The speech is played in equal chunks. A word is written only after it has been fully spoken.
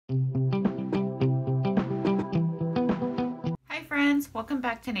welcome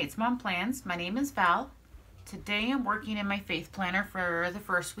back to Nate's Mom Plans. My name is Val. Today I'm working in my faith planner for the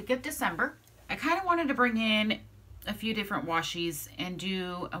first week of December. I kind of wanted to bring in a few different washies and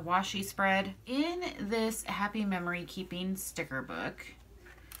do a washi spread. In this Happy Memory Keeping sticker book,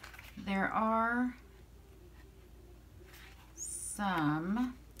 there are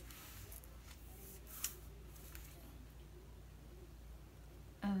some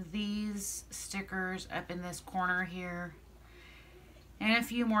of these stickers up in this corner here and a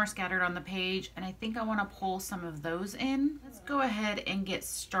few more scattered on the page, and I think I want to pull some of those in. Let's go ahead and get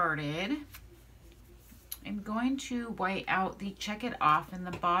started. I'm going to white out the check it off in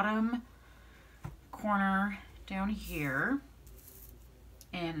the bottom corner down here,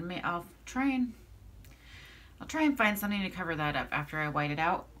 and I'll try and find something to cover that up after I white it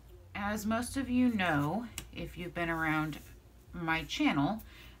out. As most of you know, if you've been around my channel,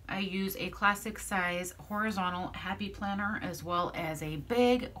 I use a classic size horizontal happy planner as well as a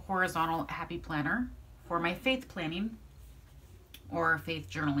big horizontal happy planner for my faith planning or faith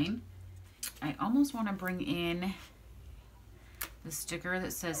journaling. I almost want to bring in the sticker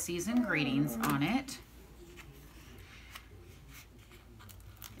that says season greetings on it.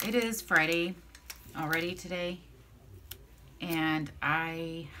 It is Friday already today, and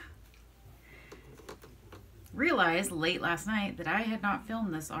I realized late last night that I had not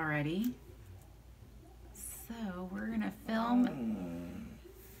filmed this already. So we are going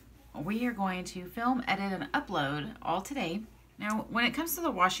to film, edit, and upload all today. Now, when it comes to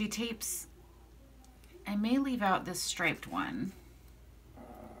the washi tapes, I may leave out this striped one.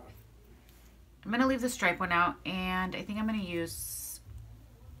 I'm going to leave the striped one out, and I think I'm going to use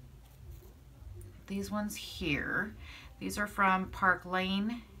these ones here. These are from Park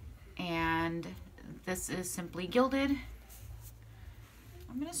Lane, and this is Simply Gilded.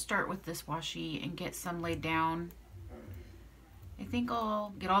 I'm going to start with this washi and get some laid down. I think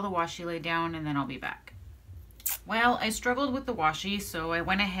I'll get all the washi laid down and then I'll be back. Well, I struggled with the washi, so I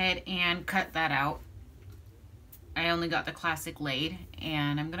went ahead and cut that out. I only got the classic laid,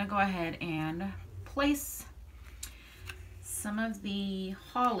 and I'm going to go ahead and place some of the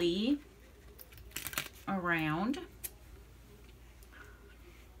holly around.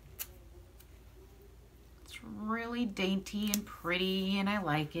 Really dainty and pretty, and I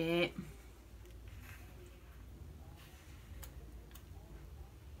like it.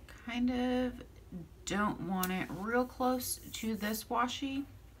 Kind of don't want it real close to this washi.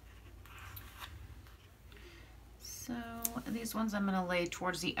 So these ones I'm going to lay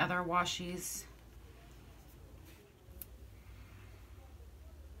towards the other washis.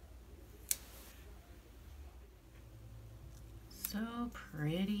 So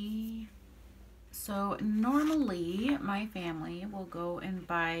pretty. So normally my family will go and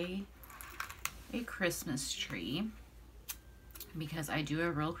buy a Christmas tree because I do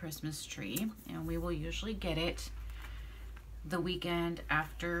a real Christmas tree, and we will usually get it the weekend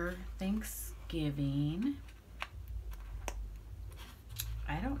after Thanksgiving.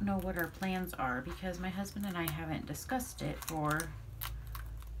 I don't know what our plans are because my husband and I haven't discussed it for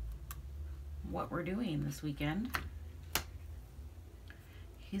what we're doing this weekend.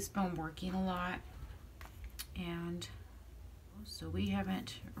 He's been working a lot, and so we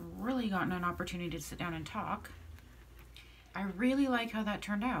haven't really gotten an opportunity to sit down and talk. I really like how that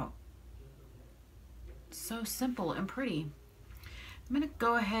turned out. So simple and pretty. I'm going to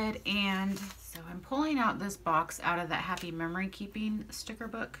go ahead and, so I'm pulling out this box out of that Happy Memory Keeping sticker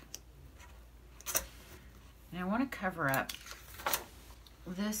book. And I want to cover up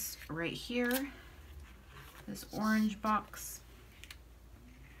this right here, this orange box.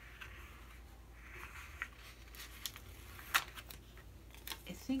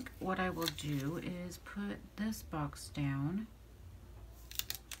 I think what I will do is put this box down.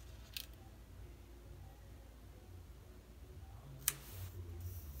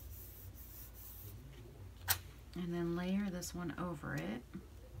 And then layer this one over it.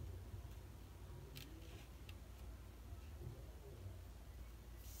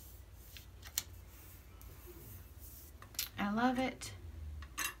 I love it.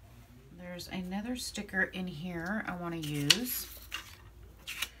 There's another sticker in here I want to use.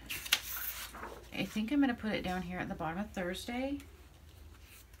 I think I'm going to put it down here at the bottom of Thursday.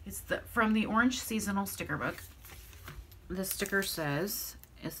 It's from the Orange Seasonal Sticker Book. The sticker says,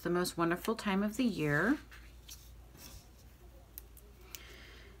 "It's the most wonderful time of the year."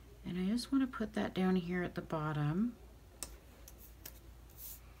 And I just want to put that down here at the bottom,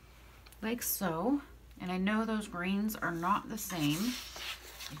 like so. And I know those greens are not the same.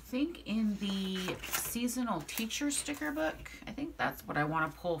 I think in the Seasonal Teacher Sticker Book, I think that's what I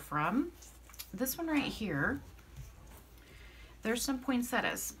want to pull from. This one right here, there's some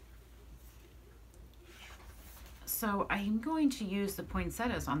poinsettias. So I'm going to use the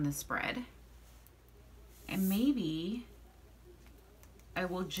poinsettias on this spread, and maybe I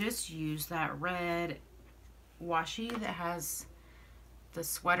will just use that red washi that has the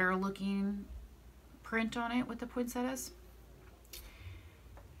sweater looking print on it with the poinsettias.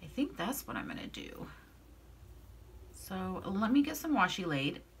 I think that's what I'm gonna do. So let me get some washi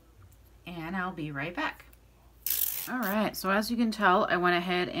laid and I'll be right back. All right, so as you can tell, I went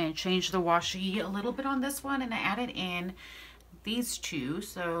ahead and changed the washi a little bit on this one, and I added in these two,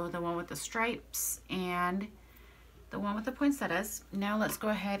 so the one with the stripes and the one with the poinsettias. Now let's go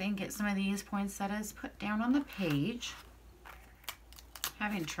ahead and get some of these poinsettias put down on the page.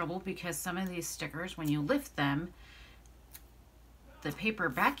 Having trouble because some of these stickers, when you lift them, the paper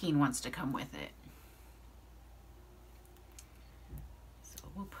backing wants to come with it. So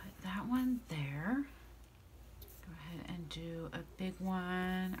we'll put that one there. Go ahead and do a big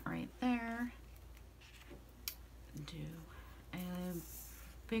one right there. Do a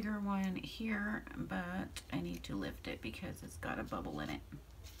bigger one here, but I need to lift it because it's got a bubble in it.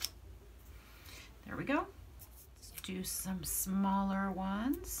 There we go. Let's do some smaller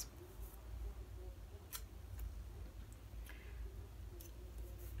ones.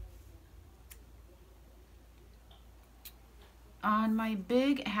 On my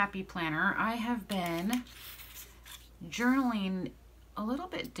big happy planner, I have been journaling a little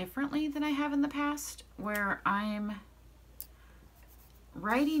bit differently than I have in the past, where I'm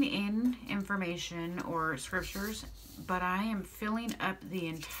writing in information or scriptures, but I am filling up the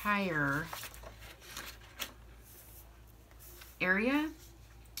entire area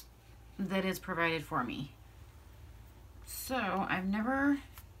that is provided for me. So I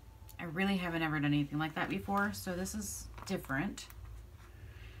really haven't ever done anything like that before, so this is different.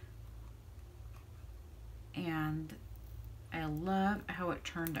 And I love how it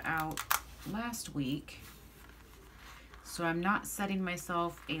turned out last week. So I'm not setting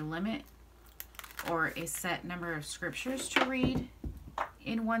myself a limit or a set number of scriptures to read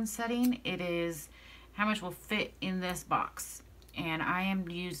in one setting. It is how much will fit in this box. And I'm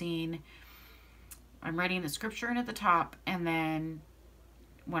writing the scripture in at the top, and then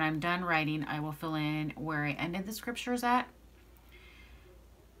when I'm done writing, I will fill in where I ended the scriptures at.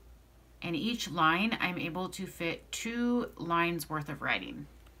 And each line, I'm able to fit 2 lines worth of writing.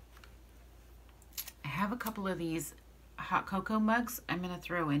 I have a couple of these hot cocoa mugs I'm going to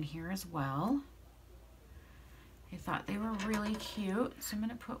throw in here as well. I thought they were really cute, so I'm going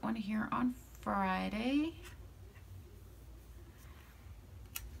to put one here on Friday.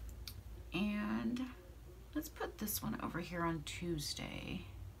 And let's put this one over here on Tuesday.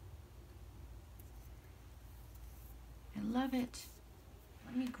 I love it.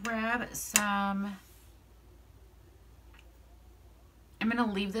 Let me grab some. I'm going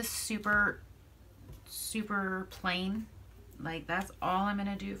to leave this super plain. Like, that's all I'm going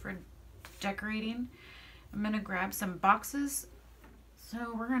to do for decorating. I'm going to grab some boxes.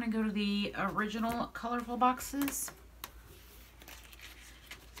 So we're going to go to the original colorful boxes.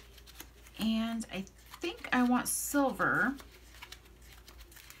 And I think I want silver.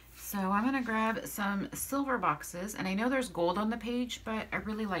 So I'm going to grab some silver boxes. And I know there's gold on the page, but I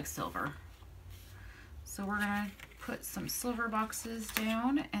really like silver. So we're going to put some silver boxes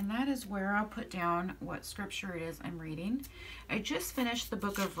down, and that is where I'll put down what scripture it is I'm reading. I just finished the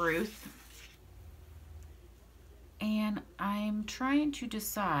book of Ruth, and I'm trying to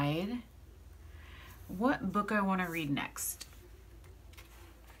decide what book I want to read next.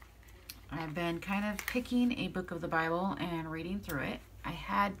 I've been kind of picking a book of the Bible and reading through it. I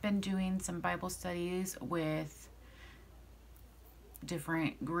had been doing some Bible studies with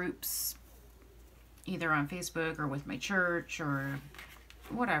different groups, either on Facebook or with my church or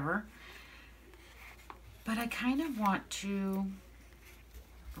whatever. But I kind of want to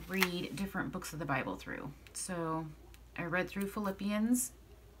read different books of the Bible through. So I read through Philippians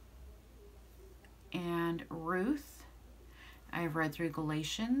and Ruth. I've read through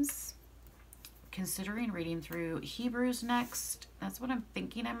Galatians. Considering reading through Hebrews next. That's what I'm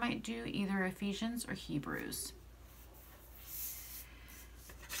thinking I might do, either Ephesians or Hebrews.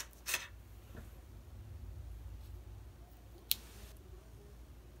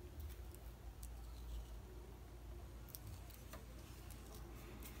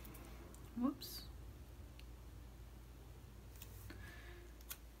 Whoops.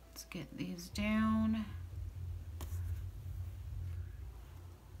 Let's get these down.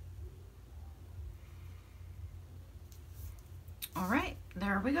 All right,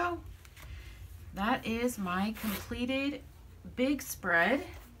 there we go. That is my completed big spread.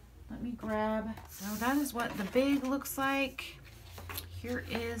 Let me grab, so that is what the big looks like. here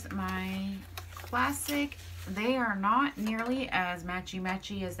is my classic. They are not nearly as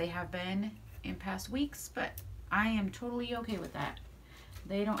matchy-matchy as they have been in past weeks, but I am totally okay with that.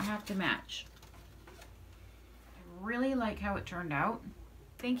 They don't have to match. I really like how it turned out.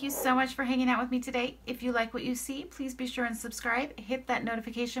 Thank you so much for hanging out with me today. If you like what you see, please be sure and subscribe. Hit that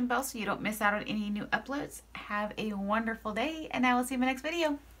notification bell so you don't miss out on any new uploads. Have a wonderful day, and I will see you in my next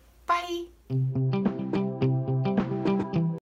video. Bye!